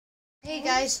Hey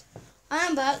guys, I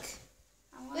am back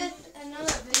with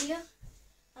another video,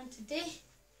 and today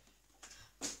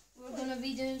we're gonna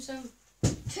be doing some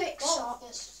trick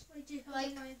shots.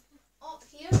 Like up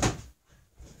here,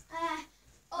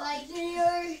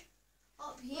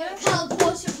 up here. I'll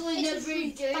possibly never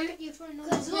do,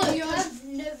 because look, I've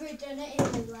never done it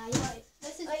in my life. Right.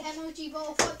 This is MOG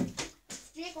ball flip.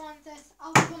 Jake wants this.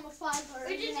 I'll give him a fiver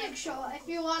in the next shot. If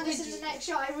you want this in the next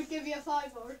shot, I would give you a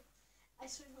fiver. I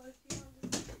swear if you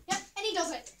want this. Yep, and he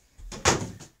does it.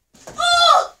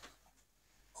 Oh!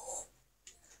 Oh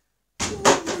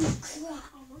crap.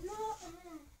 Oh no.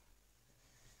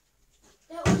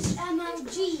 That was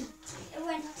MLG. It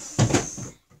went.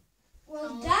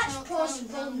 Well, that's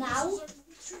possible now.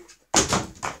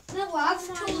 No, I've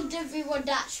told everyone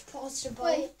that's possible.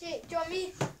 Wait, Jake, do you want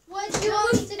me? What do you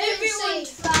want to do? Everyone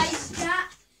tries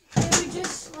that. They were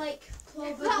just like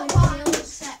probably one.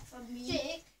 except for me.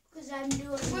 Jake, because I'm doing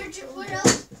where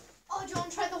else? Oh, do you want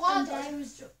to try the ladder?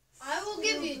 I will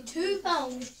give you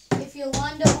 £2 if you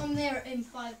land it on there in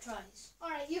 5 tries.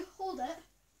 Alright, you hold it.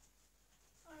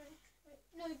 Alright,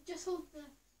 no, just hold the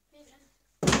painting.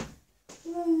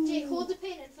 Jake, hold the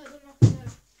painting for the knocking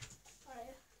out.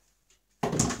 Alright.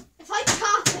 If I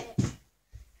cap it,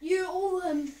 You owe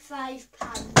him £5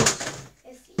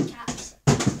 if he caps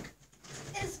it.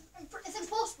 it's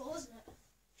impossible, isn't it?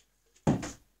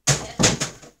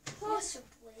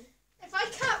 Possibly. If I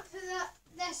cap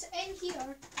this in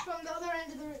here from the other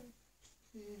end of the room.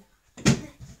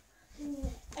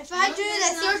 If I do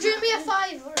this, you're doing me a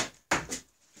fiver.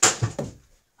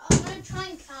 I'm going to try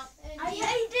and cap it.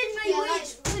 I did my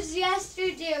weight was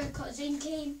yesterday. Our cousin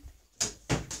came.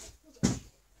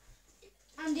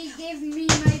 And he gave me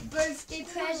my birthday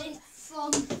present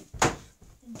from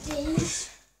days.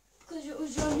 Because it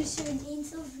was on the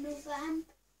 17th of November.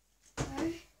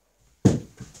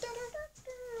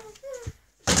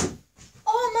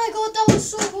 Oh my god, that was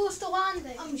so close to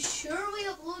landing. I'm sure we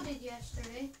uploaded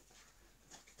yesterday.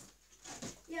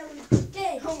 Yeah, we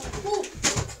did. Oh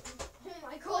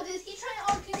my god, is he trying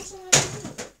to argue someone?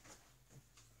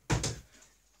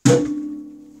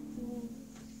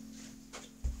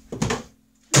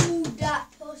 Ooh, that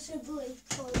probably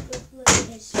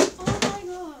is. Oh my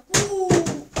god.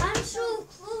 Ooh, I'm so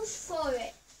close for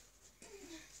it.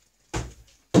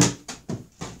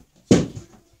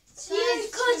 See your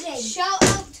cousin. Shout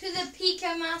out to the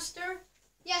Pika Master.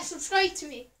 Yeah, subscribe to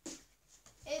me.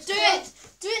 Do it!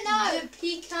 Do it now. The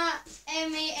Pika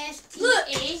MASTA. Look.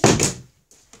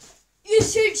 You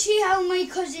should see how my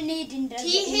cousin Aiden does it.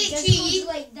 He just goes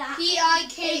like that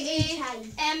every time.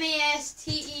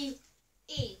 PIKA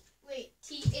Wait,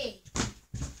 TA.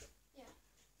 Yeah.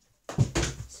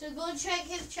 So go check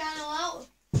his channel out.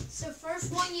 It's the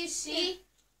first one you see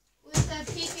with a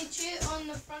Pikachu on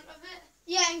the front of it.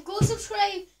 Yeah, and go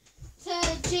subscribe to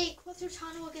Jake. What's your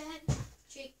channel again?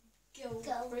 Jake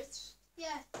Gilbreth.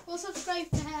 Yeah, go subscribe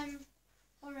to him.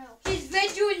 Or else. He's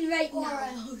videoing right Or now.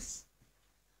 else.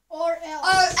 Or else.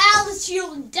 Or else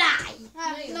you'll die.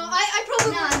 No, I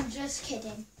probably No, won't. I'm just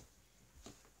kidding.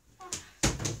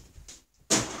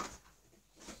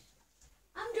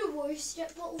 I'm the worst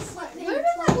at bottle flipping. Where did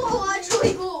my bottle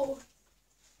actually go?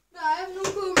 No, I have no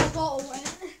clue where my bottle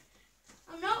went.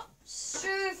 I'm not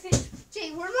sure if it's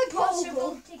Jake, where did my bottle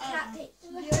possible go? to cap it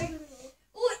there.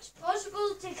 Oh, it's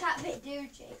possible to cap it there,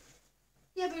 Jake.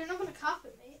 Yeah, but you're not going to cap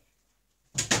it, mate.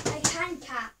 I can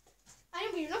cap. I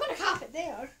know, but you're not going to cap it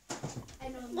there. I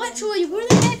know. Literally, where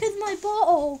the heck is my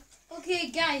bottle? Okay,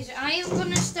 guys, I am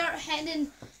gonna start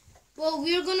heading. Well,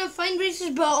 we're gonna find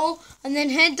Reese's bottle and then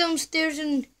head downstairs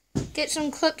and get some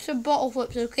clips of bottle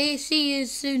flips. Okay, see you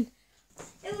soon,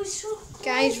 It was so close.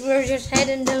 guys. We're just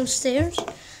heading downstairs.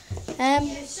 I'm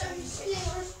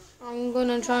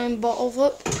gonna try and bottle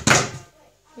flip.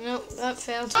 Nope, that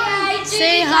failed. Hi,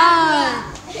 Say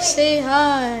hi. Say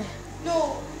hi.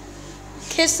 No.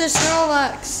 Kiss the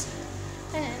Snorlax.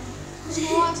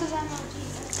 Snorlax is MLG.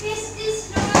 This is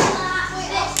not that.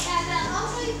 Wait, I'll try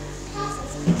cap it.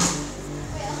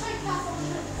 Wait, I'll try cap it.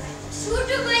 So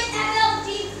do my MLG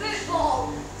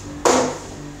football.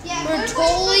 Yeah, We're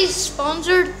totally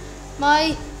sponsored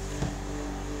by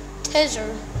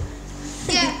Tizzer.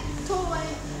 Yeah, totally.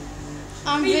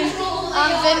 I'm Vimto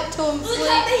and Look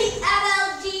at Flake. me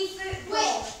MLG football.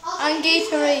 Wait, And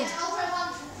Gatorade. I'll try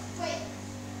one. Wait.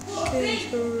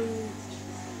 Gatorade.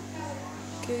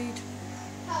 Gatorade.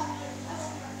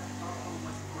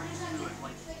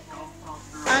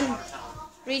 And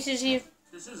Reese is here.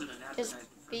 Just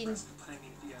being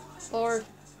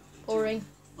boring.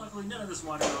 Luckily, none of this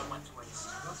watermelon went to waste.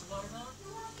 Want some watermelon?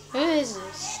 Who is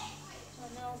this? I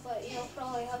don't know, but you'll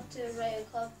probably have to write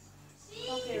a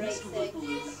copyright to the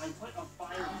balloon, I put a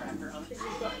firecracker on the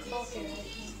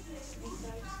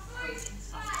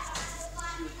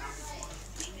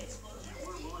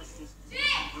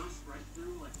burst right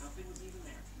through like nothing was even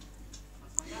there.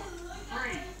 Let's find out.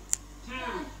 3, 2,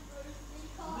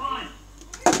 1.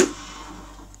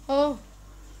 Oh.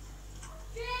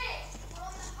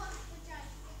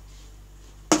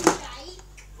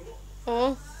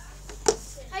 Oh.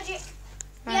 Magic.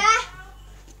 Huh. Yeah.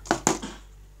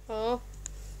 Oh.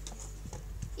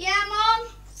 Yeah, Mom.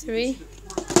 3,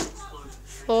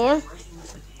 4,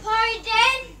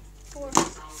 Pardon.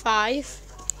 5,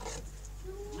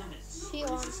 She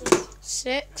wants it.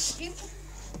 6,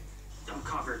 I'm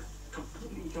covered.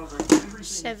 Completely covered. Everything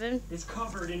 7, is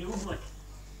covered in oobleck.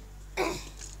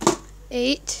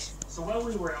 8. So while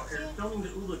we were out here filming the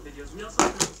oobleck videos, we also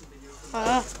filmed some videos from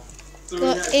Ah. So we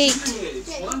Got got 8. 2 grenades.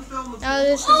 One fell in the Now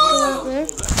this is pool, one over fell there. in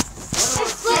the pool. I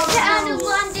flipped it and it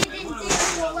landed in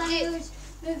there when I was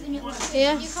moving it.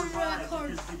 Yeah. You can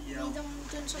record this video. me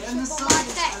doing some And the football sun mad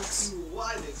is text. asking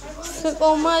why they survived.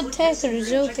 Football Mad Tecker is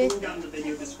Check okay. the link out in the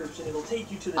video description. It'll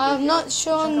take you to the I'm video. not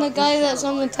showing the guy that's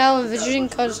on the television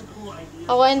because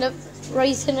I'll end up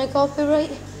writing a copyright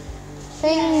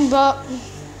thing, but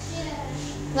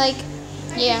like,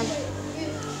 yeah.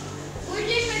 We're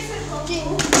doing my football.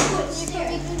 You can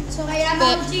be doing some. Right, I'm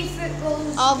But going to do football.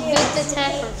 I'll beat the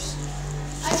Teckers.